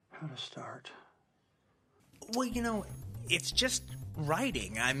How to start? Well, it's just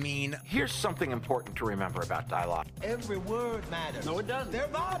writing. I mean... Here's something important to remember about dialogue. Every word matters. No, it doesn't. They're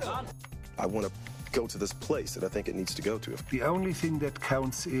vital. I want to go to this place that I think it needs to go to. The only thing that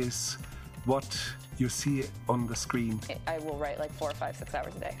counts is what you see on the screen. I will write like 4 or 5, 6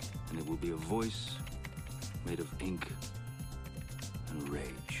 hours a day. And it will be a voice made of ink and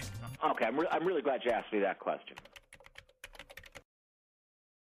rage. Okay, I'm really glad you asked me that question.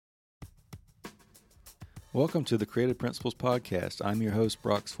 Welcome to the Creative Principles Podcast. I'm your host,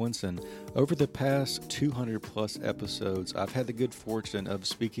 Brock Swinson. Over the past 200 plus episodes, I've had the good fortune of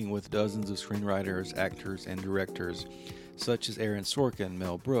speaking with dozens of screenwriters, actors, and directors, such as Aaron Sorkin,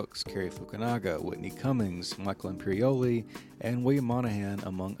 Mel Brooks, Cary Fukunaga, Whitney Cummings, Michael Imperioli, and William Monahan,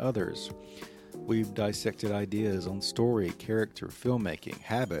 among others. We've dissected ideas on story, character, filmmaking,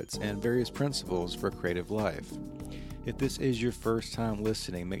 habits, and various principles for creative life. If this is your first time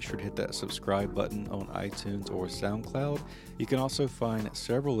listening, make sure to hit that subscribe button on iTunes or SoundCloud. You can also find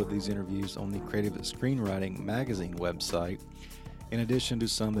several of these interviews on the Creative Screenwriting Magazine website, in addition to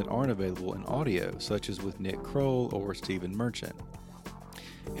some that aren't available in audio, such as with Nick Kroll or Stephen Merchant.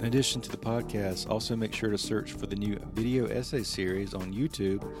 In addition to the podcast, also make sure to search for the new video essay series on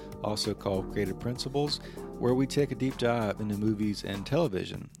YouTube, also called Creative Principles, where we take a deep dive into movies and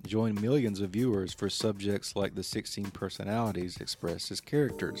television. Join millions of viewers for subjects like the 16 personalities expressed as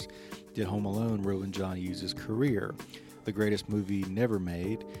characters, Did Home Alone ruin John Hughes' career, the greatest movie never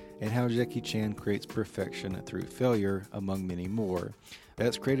made, and how Jackie Chan creates perfection through failure, among many more.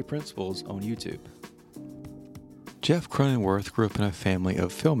 That's Creative Principles on YouTube. Jeff Cronenworth grew up in a family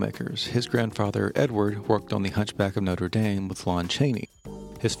of filmmakers. His grandfather, Edward, worked on The Hunchback of Notre Dame with Lon Chaney.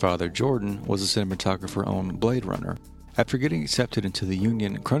 His father, Jordan, was a cinematographer on Blade Runner. After getting accepted into the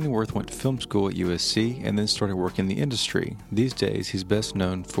union, Cronenworth went to film school at USC and then started working in the industry. These days, he's best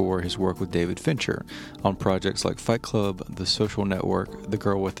known for his work with David Fincher on projects like Fight Club, The Social Network, The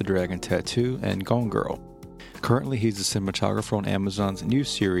Girl with the Dragon Tattoo, and Gone Girl. Currently, he's a cinematographer on Amazon's new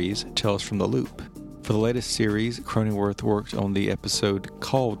series, Tales from the Loop. For the latest series, Cronenworth worked on the episode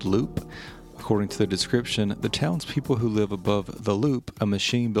called Loop. According to the description, the townspeople who live above the Loop, a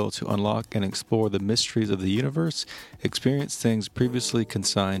machine built to unlock and explore the mysteries of the universe, experience things previously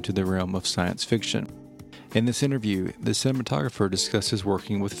consigned to the realm of science fiction. In this interview, the cinematographer discusses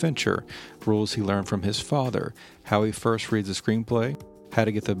working with Fincher, rules he learned from his father, how he first reads a screenplay, how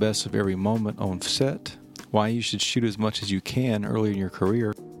to get the best of every moment on set, why you should shoot as much as you can early in your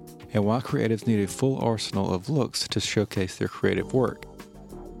career, and why creatives need a full arsenal of looks to showcase their creative work.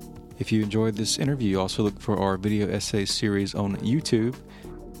 If you enjoyed this interview, also look for our video essay series on YouTube.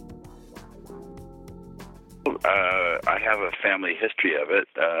 I have a family history of it.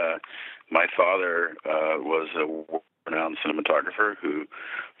 My father was a renowned cinematographer who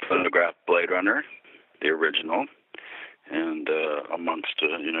photographed Blade Runner, the original, and amongst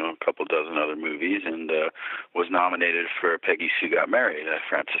a couple dozen other movies, and was nominated for Peggy Sue Got Married, a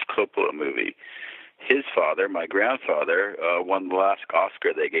Francis Coppola movie. His father, my grandfather, won the last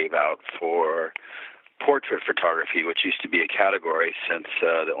Oscar they gave out for portrait photography, which used to be a category since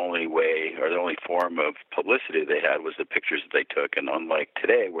the only way or the only form of publicity they had was the pictures that they took. And unlike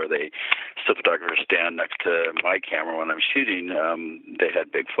today, where still photographers stand next to my camera when I'm shooting, they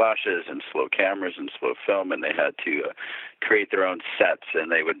had big flashes and slow cameras and slow film, and they had to create their own sets,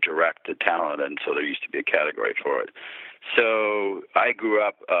 and they would direct the talent, and so there used to be a category for it. So I grew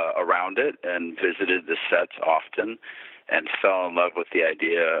up around it and visited the sets often and fell in love with the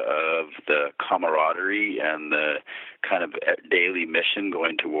idea of the camaraderie and the kind of daily mission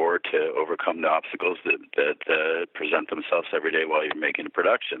going to war to overcome the obstacles that present themselves every day while you're making a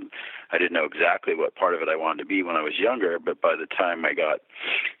production. I didn't know exactly what part of it I wanted to be when I was younger, but by the time I got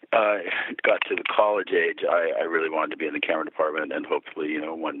to the college age, I really wanted to be in the camera department and hopefully,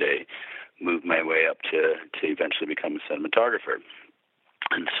 one day move my way up to eventually become a cinematographer.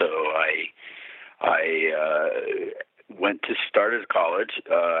 And so I went to start at college,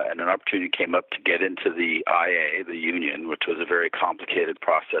 and an opportunity came up to get into the IA, the union, which was a very complicated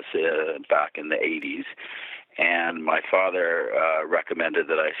process back in the 80s. And my father recommended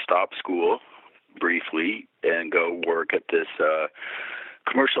that I stop school briefly and go work at this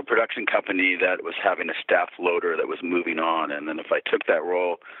commercial production company that was having a staff loader that was moving on. And then if I took that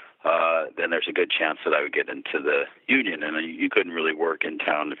role, then there's a good chance that I would get into the union. And you couldn't really work in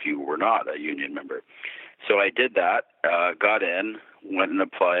town if you were not a union member. So I did that, got in, went and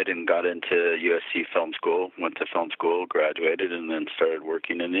applied and got into USC Film School, went to film school, graduated, and then started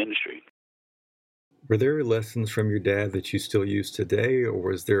working in the industry. Were there lessons from your dad that you still use today,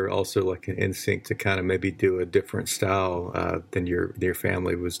 or was there also like an instinct to kind of maybe do a different style than your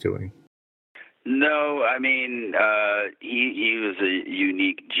family was doing? No, I mean, he was a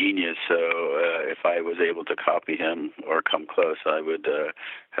unique genius, so if I was able to copy him or come close, I would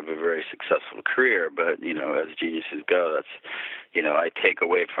have a very successful career. But, as geniuses go, that's, I take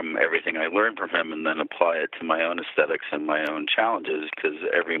away from everything I learned from him and then apply it to my own aesthetics and my own challenges, because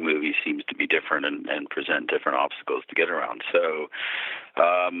every movie seems to be different and present different obstacles to get around. So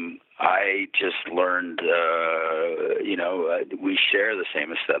I just learned, we share the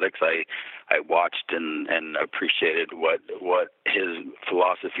same aesthetics. I watched and appreciated what his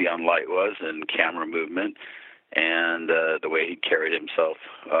philosophy on light was and camera movement, and the way he carried himself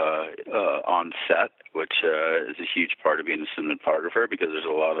on set, which is a huge part of being a cinematographer, because there's a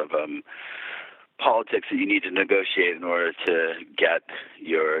lot of politics that you need to negotiate in order to get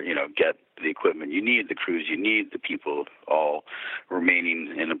get the equipment you need, the crews you need, the people all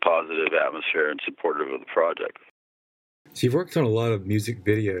remaining in a positive atmosphere and supportive of the project. So you've worked on a lot of music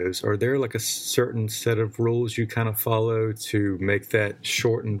videos. Are there like a certain set of rules you kind of follow to make that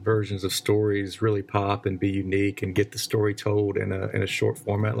shortened versions of stories really pop and be unique and get the story told in a short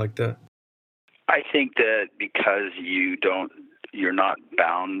format like that? I think that because you're not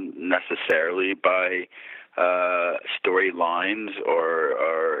bound necessarily by storylines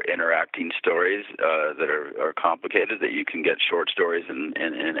or interacting stories that are complicated, that you can get short stories in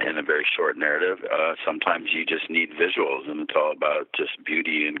a very short narrative. Sometimes you just need visuals, and it's all about just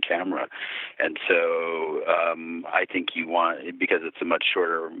beauty and camera. And so I think you want, because it's a much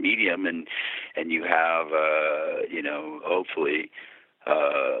shorter medium, and you have hopefully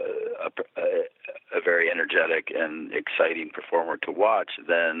a very energetic and exciting performer to watch,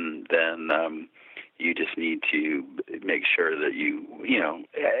 then you just need to make sure that you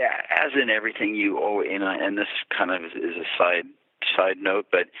as in everything you owe, and this kind of is a side note,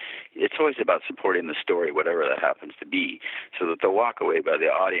 but it's always about supporting the story, whatever that happens to be, so that the walk away by the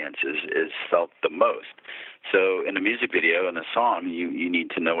audience is felt the most. So in a music video and a song, you need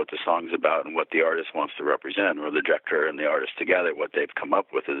to know what the song's about and what the artist wants to represent, or the director and the artist together, what they've come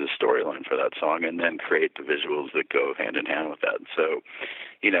up with as a storyline for that song, and then create the visuals that go hand in hand with that. So,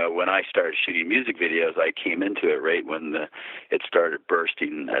 when I started shooting music videos, I came into it right when it started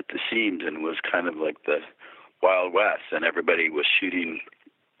bursting at the seams and was kind of like the Wild West, and everybody was shooting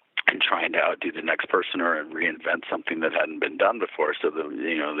and trying to outdo the next person or reinvent something that hadn't been done before. So that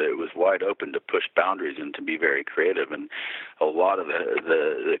it was wide open to push boundaries and to be very creative. And a lot of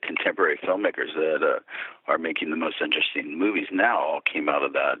the contemporary filmmakers that are making the most interesting movies now all came out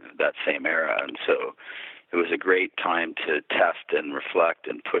of that same era. And so it was a great time to test and reflect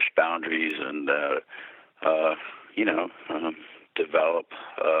and push boundaries and develop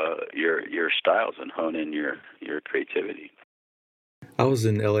your styles and hone in your creativity. I was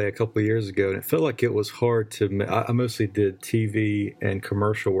in LA a couple of years ago, and it felt like it was hard to. I mostly did TV and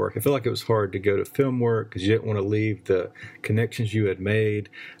commercial work. I felt like it was hard to go to film work because you didn't want to leave the connections you had made.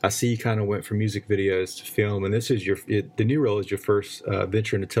 I see you kind of went from music videos to film, and this is the new role is your first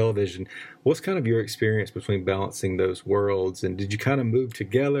venture into television. What's kind of your experience between balancing those worlds, and did you kind of move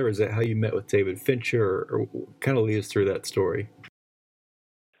together? Is that how you met with David Fincher, or kind of lead us through that story?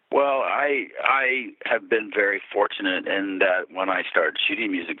 Well, I have been very fortunate in that when I started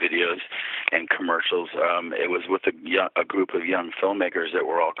shooting music videos and commercials, it was with a group of young filmmakers that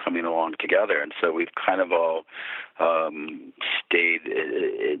were all coming along together, and so we've kind of all stayed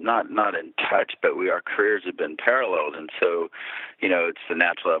not in touch, but our careers have been paralleled, and so it's the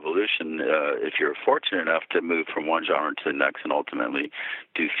natural evolution if you're fortunate enough to move from one genre to the next and ultimately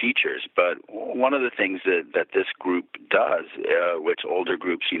do features. But one of the things that this group does, which older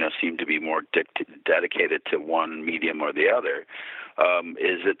groups seem to be more dedicated to one medium or the other,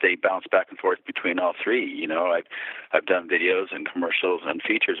 is that they bounce back and forth between all three. I've done videos and commercials and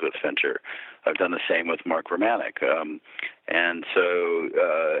features with Fincher. I've done the same with Mark Romanek, and so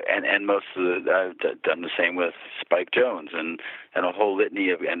and most of I've done the same with Spike Jonze and a whole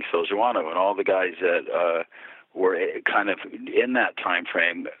litany and Phil Joannou and all the guys that were kind of in that time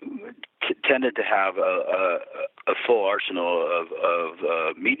frame tended to have a full arsenal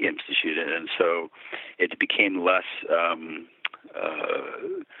of mediums to shoot in, and so it became less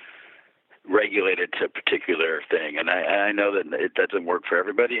regulated to a particular thing. And I know that it doesn't work for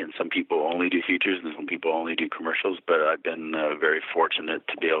everybody, and some people only do features and some people only do commercials, but I've been very fortunate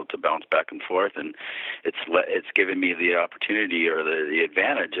to be able to bounce back and forth, and it's given me the opportunity or the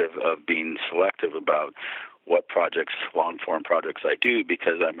advantage of being selective about what projects, long-form projects I do,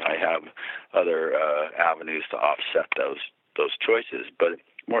 because I have other avenues to offset those choices. But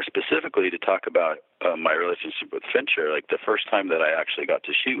more specifically, to talk about my relationship with Fincher, like the first time that I actually got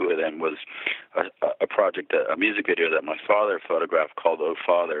to shoot with him was a project, a music video that my father photographed called "Oh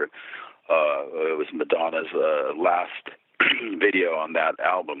Father." It was Madonna's last video on that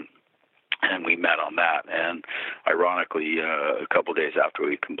album, and we met on that. And ironically, a couple of days after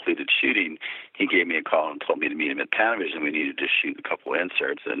we completed shooting, he gave me a call and told me to meet him at Panavision. We needed to shoot a couple of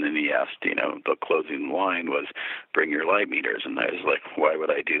inserts, and then he asked, the closing line was, "Bring your light meters." And I was like, why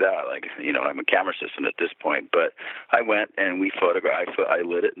would I do that? Like, I'm a camera assistant at this point. But I went and we photographed. I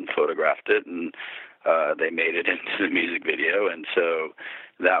lit it and photographed it, and they made it into the music video. And so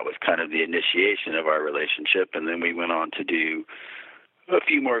that was kind of the initiation of our relationship. And then we went on to do a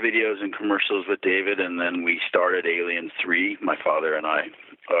few more videos and commercials with David, and then we started Alien 3, my father and I.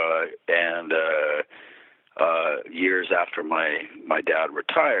 Years after my dad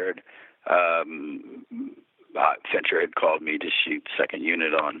retired, Fincher had called me to shoot second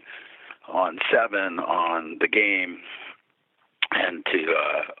unit on Seven, on The Game, and to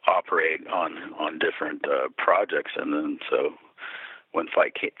operate on different projects. And then so when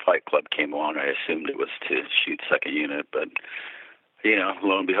Fight Club came along, I assumed it was to shoot second unit, but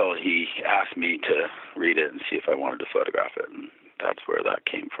lo and behold, he asked me to read it and see if I wanted to photograph it, and that's where that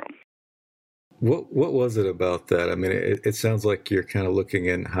came from. What was it about that? I mean, it sounds like you're kind of looking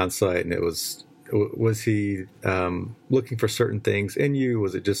in hindsight, and was he looking for certain things in you?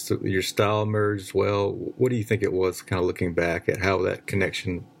 Was it just your style merged well? What do you think it was, kind of looking back at how that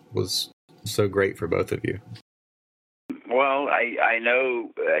connection was so great for both of you? Well, I know,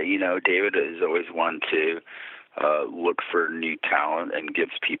 David is always one to look for new talent and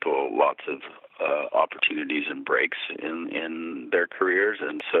gives people lots of opportunities and breaks in their careers.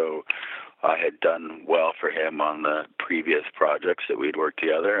 And so I had done well for him on the previous projects that we'd worked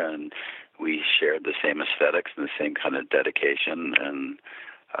together, and we shared the same aesthetics and the same kind of dedication. And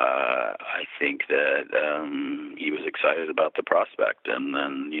I think that he was excited about the prospect. And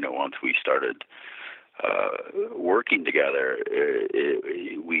then, once we started working together,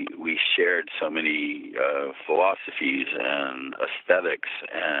 we shared so many philosophies and aesthetics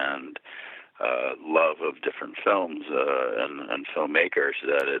and love of different films and filmmakers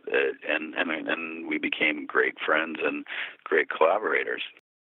that and we became great friends and great collaborators.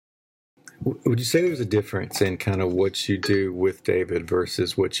 Would you say there's a difference in kind of what you do with David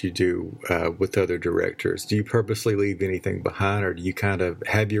versus what you do with other directors? Do you purposely leave anything behind, or do you kind of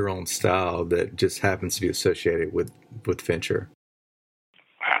have your own style that just happens to be associated with Fincher?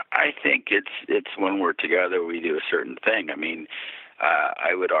 I think it's when we're together we do a certain thing. I mean,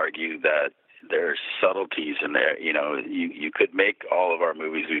 I would argue that there's subtleties in there. You could make all of our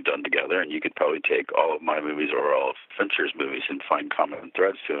movies we've done together, and you could probably take all of my movies or all of Fincher's movies and find common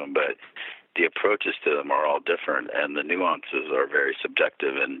threads to them, but the approaches to them are all different, and the nuances are very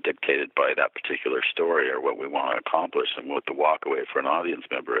subjective and dictated by that particular story or what we want to accomplish and what the walkaway for an audience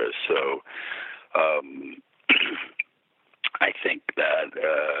member is. So I think that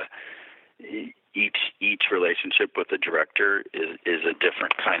each relationship with the director is a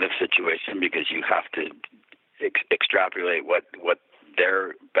different kind of situation, because you have to extrapolate what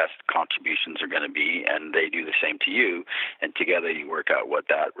their best contributions are going to be, and they do the same to you, and together you work out what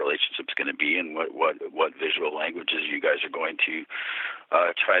that relationship's going to be and what visual languages you guys are going to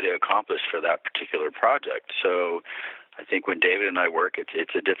try to accomplish for that particular project. So I think when David and I work, it's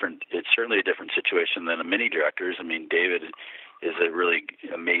certainly a different situation than many directors. I mean, David is a really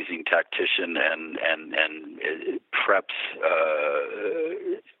amazing tactician and preps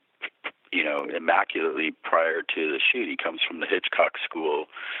immaculately prior to the shoot. He comes from the Hitchcock school,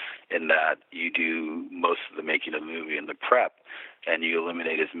 in that you do most of the making of the movie in the prep, and you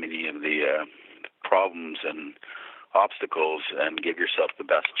eliminate as many of the problems and obstacles and give yourself the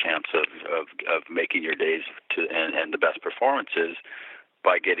best chance of making your days and the best performances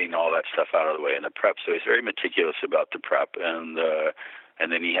by getting all that stuff out of the way in the prep. So he's very meticulous about the prep, and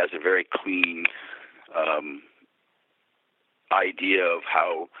then he has a very clean idea of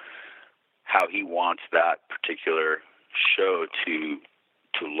how he wants that particular show to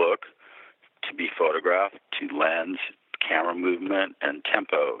look, to be photographed, to lens, camera movement, and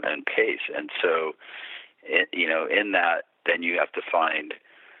tempo and pace. And so, in that, then you have to find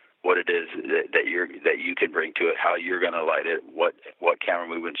what it is that you can bring to it, how you're going to light it, what camera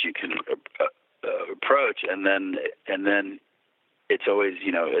movements you can approach, and then it's always,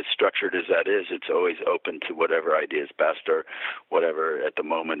 as structured as that is, it's always open to whatever idea is best or whatever at the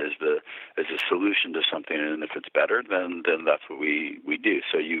moment is a solution to something. And if it's better, then that's what we do.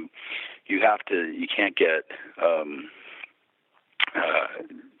 So you can't get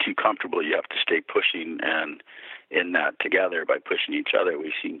too too comfortable. You have to stay pushing, and in that together, by pushing each other,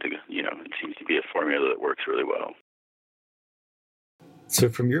 we seem to, it seems to be a formula that works really well. So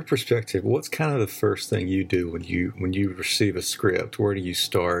from your perspective, what's kind of the first thing you do when you receive a script? Where do you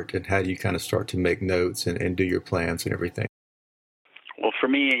start, and how do you kind of start to make notes and do your plans and everything? Well, for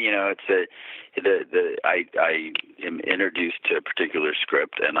me, I am introduced to a particular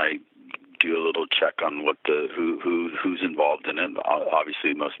script, and I do a little check on what who's involved in it.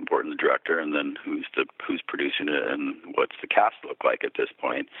 Obviously, most important, the director, and then who's producing it, and what's the cast look like at this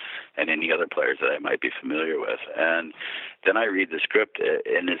point, and any other players that I might be familiar with. And then I read the script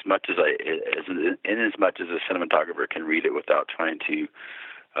in as much as a cinematographer can read it without trying to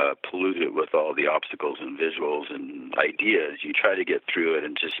pollute it with all the obstacles and visuals and ideas. You try to get through it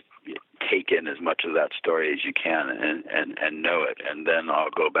and just take in as much of that story as you can and know it. And then I'll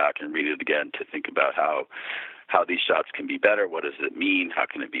go back and read it again to think about how these shots can be better. What does it mean? How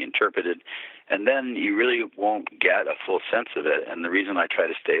can it be interpreted? And then you really won't get a full sense of it. And the reason I try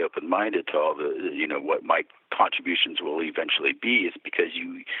to stay open-minded to all the, what my contributions will eventually be is because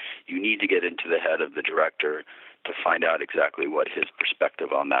you need to get into the head of the director to find out exactly what his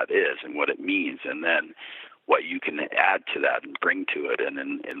perspective on that is and what it means, and then what you can add to that and bring to it and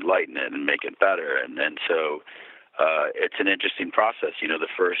enlighten it and make it better. And so it's an interesting process,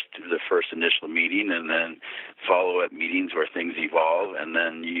 the first initial meeting, and then follow-up meetings where things evolve, and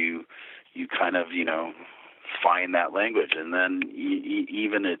then you kind of, find that language, and then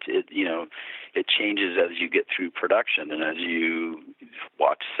even it changes as you get through production and as you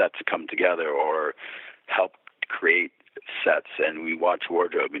watch sets come together or help create sets, and we watch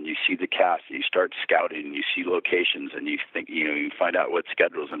wardrobe, and you see the cast, and you start scouting, and you see locations, and you think, you find out what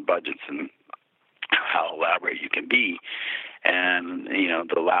schedules and budgets and how elaborate you can be. And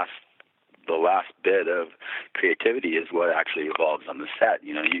the last bit of creativity is what actually evolves on the set.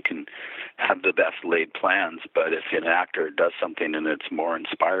 You can have the best laid plans, but if an actor does something and it's more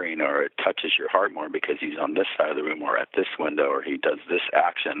inspiring, or it touches your heart more because he's on this side of the room or at this window, or he does this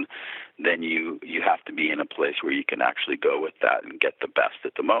action, then you have to be in a place where you can actually go with that and get the best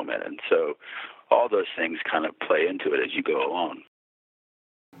at the moment. And so all those things kind of play into it as you go along.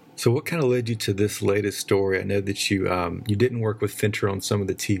 So what kind of led you to this latest story? I know that you didn't work with Fincher on some of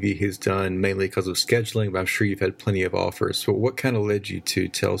the TV he's done, mainly because of scheduling, but I'm sure you've had plenty of offers. So what kind of led you to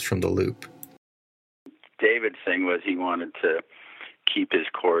Tales from the Loop? David's thing was he wanted to keep his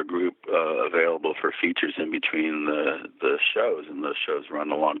core group available for features in between the shows, and those shows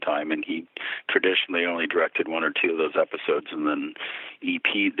run a long time, and he traditionally only directed one or two of those episodes and then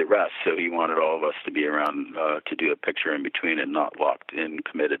EP'd the rest, so he wanted all of us to be around to do a picture in between and not locked in,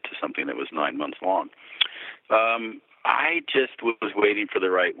 committed to something that was 9 months long. I just was waiting for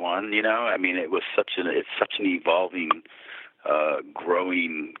the right one, it's such an evolving,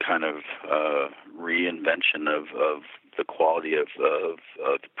 growing kind of reinvention of the quality of the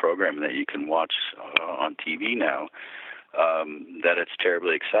programming that you can watch on TV now, that it's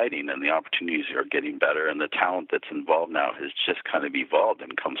terribly exciting, and the opportunities are getting better, and the talent that's involved now has just kind of evolved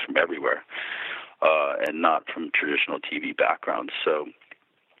and comes from everywhere, and not from traditional TV backgrounds. So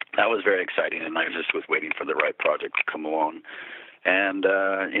that was very exciting, and I just was waiting for the right project to come along. And,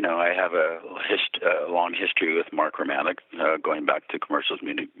 I have a long history with Mark Romanek, going back to commercials,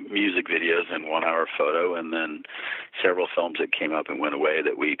 music videos, and 1 hour photo, and then several films that came up and went away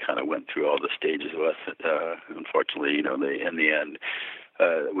that we kind of went through all the stages with. Unfortunately, in the end,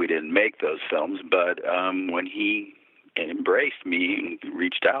 we didn't make those films. But when he embraced me and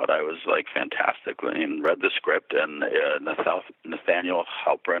reached out, I was like, fantastic, and read the script. And Nathaniel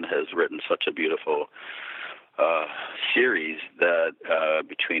Halpern has written such a beautiful series that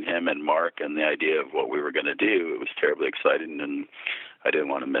between him and Mark and the idea of what we were going to do, it was terribly exciting, and I didn't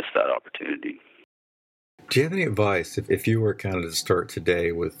want to miss that opportunity. Do you have any advice if you were kind of to start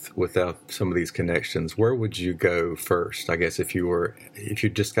today without some of these connections? Where would you go first? I guess if you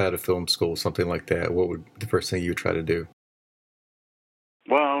just got out of film school, something like that, what would the first thing you would try to do?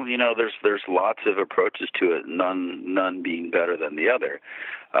 Well, there's lots of approaches to it, none being better than the other.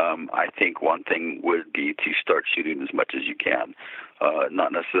 I think one thing would be to start shooting as much as you can,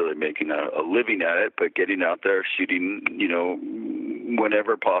 not necessarily making a living at it, but getting out there, shooting,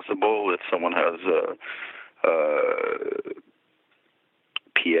 whenever possible. If someone has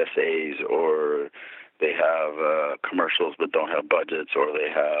PSAs or they have commercials but don't have budgets, or they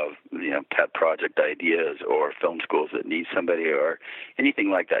have pet project ideas, or film schools that need somebody, or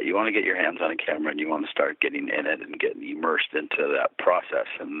anything like that. You want to get your hands on a camera and you want to start getting in it and getting immersed into that process.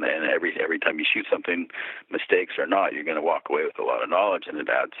 And then every time you shoot something, mistakes or not, you're going to walk away with a lot of knowledge, and it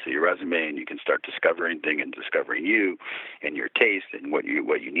adds to your resume, and you can start discovering things and discovering you and your taste and what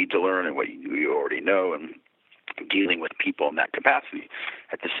you need to learn and what you already know, and dealing with people in that capacity.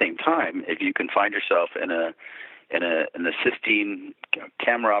 At the same time, if you can find yourself in an assisting,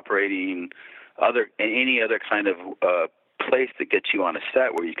 camera operating, any other kind of place that gets you on a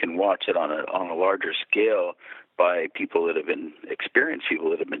set where you can watch it on a larger scale by people that have been experienced, people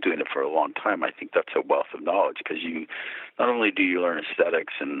that have been doing it for a long time, I think that's a wealth of knowledge, because you not only do you learn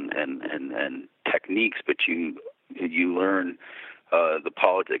aesthetics and techniques, but you learn the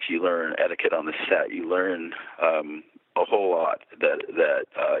politics, you learn etiquette on the set, you learn a whole lot that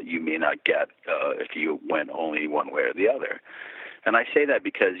you may not get if you went only one way or the other. And I say that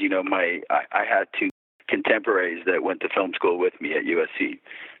because, I had two contemporaries that went to film school with me at USC,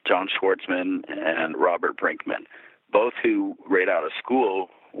 John Schwartzman and Robert Brinkman, both who right out of school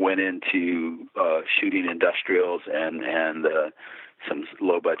went into shooting industrials and some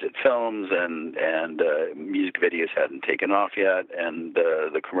low-budget films, and music videos hadn't taken off yet, and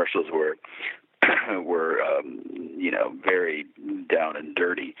the commercials were very down and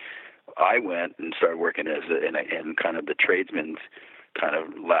dirty. I went and started working in kind of the tradesman's kind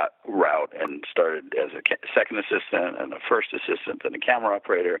of route, and started as a second assistant and a first assistant and a camera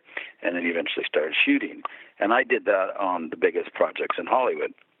operator, and then eventually started shooting. And I did that on the biggest projects in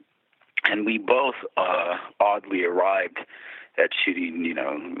Hollywood. And we both oddly arrived at shooting,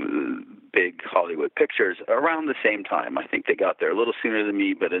 big Hollywood pictures around the same time. I think they got there a little sooner than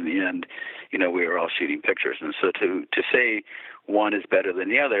me, but in the end, we were all shooting pictures. And so to say one is better than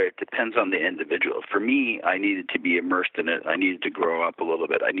the other, it depends on the individual. For me, I needed to be immersed in it. I needed to grow up a little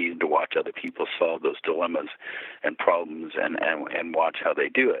bit. I needed to watch other people solve those dilemmas and problems and watch how they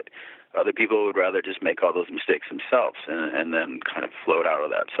do it. Other people would rather just make all those mistakes themselves and then kind of float out of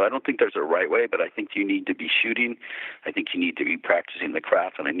that. So I don't think there's a right way, but I think you need to be shooting. I think you need to be practicing the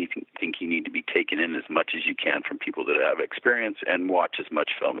craft, and I think you need to be taking in as much as you can from people that have experience and watch as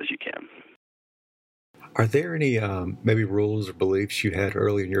much film as you can. Are there any maybe rules or beliefs you had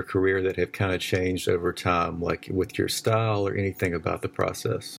early in your career that have kind of changed over time, like with your style or anything about the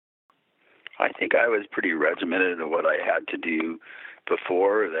process? I think I was pretty regimented in what I had to do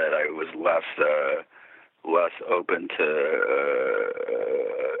before, that I was less open to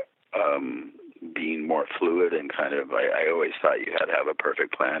being more fluid, and kind of I always thought you had to have a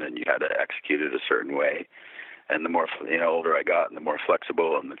perfect plan and you had to execute it a certain way. And the more older I got, and the more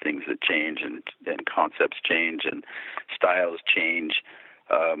flexible, and the things that change and concepts change and styles change.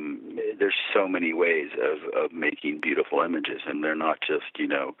 There's so many ways of making beautiful images, and they're not just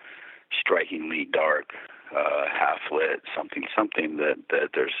strikingly dark, half lit, something that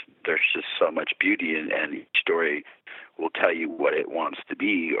there's just so much beauty in, and each story will tell you what it wants to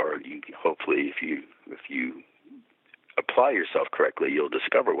be, or hopefully if you apply yourself correctly, you'll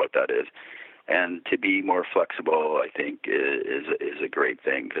discover what that is. And to be more flexible, I think, is a great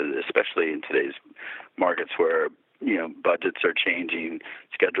thing, especially in today's markets where budgets are changing,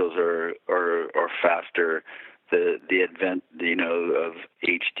 schedules are faster. The advent of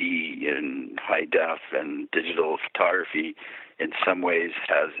HD and high def and digital photography in some ways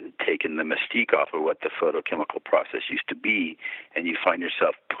has taken the mystique off of what the photochemical process used to be, and you find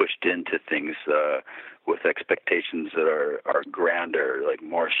yourself pushed into things with expectations that are grander, like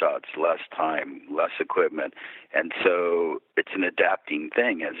more shots, less time, less equipment. And so it's an adapting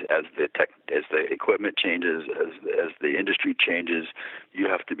thing as the equipment changes, as the industry changes. You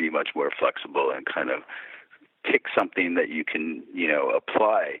have to be much more flexible and kind of pick something that you can,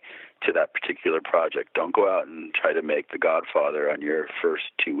 apply to that particular project. Don't go out and try to make The Godfather on your first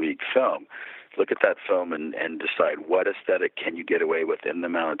 2-week film. Look at that film and decide what aesthetic can you get away with in the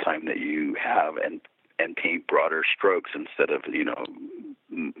amount of time that you have, and paint broader strokes instead of,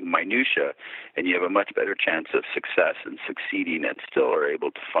 minutia, and you have a much better chance of success and succeeding, and still are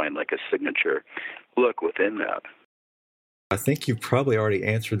able to find like a signature look within that. I think you've probably already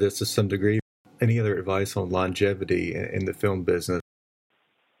answered this to some degree. Any other advice on longevity in the film business?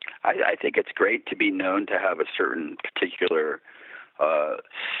 I think it's great to be known to have a certain particular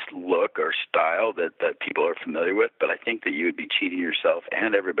look or style that people are familiar with, but I think that you would be cheating yourself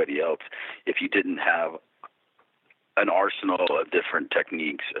and everybody else if you didn't have an arsenal of different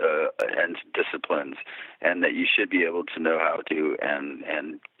techniques and disciplines, and that you should be able to know how to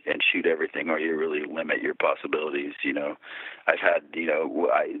and shoot everything, or you really limit your possibilities. I've had,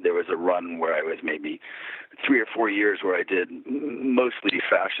 there was a run where I was maybe 3 or 4 years where I did mostly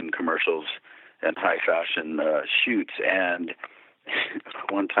fashion commercials and high fashion shoots, and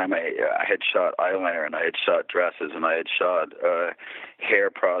one time I had shot eyeliner, and I had shot dresses, and I had shot hair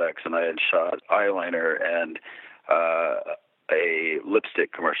products, and I had shot eyeliner, and a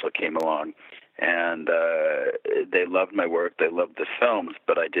lipstick commercial came along, and they loved my work, they loved the films,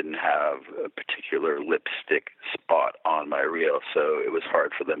 but I didn't have a particular lipstick spot on my reel, so it was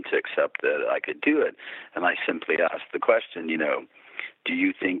hard for them to accept that I could do it. And I simply asked the question, do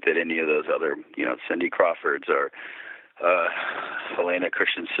you think that any of those other, Cindy Crawfords or Helena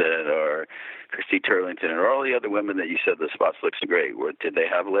Christensen or Christy Turlington or all the other women that you said the spots look so great, did they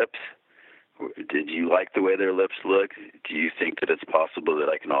have lips? Did you like the way their lips look? Do you think that it's possible that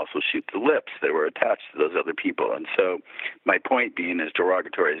I can also shoot the lips that were attached to those other people? And so my point being, as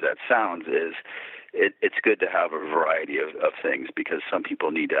derogatory as that sounds, is it's good to have a variety of things, because some people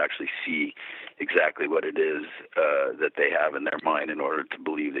need to actually see exactly what it is that they have in their mind in order to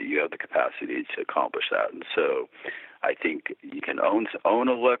believe that you have the capacity to accomplish that. And so I think you can own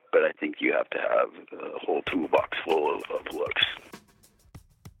a look, but I think you have to have a whole toolbox full of looks.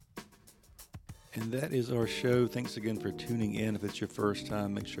 And that is our show. Thanks again for tuning in. If it's your first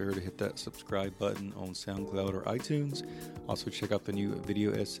time, make sure to hit that subscribe button on SoundCloud or iTunes. Also, check out the new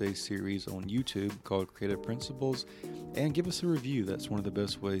video essay series on YouTube called Creative Principles, and give us a review. That's one of the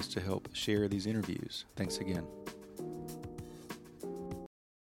best ways to help share these interviews. Thanks again.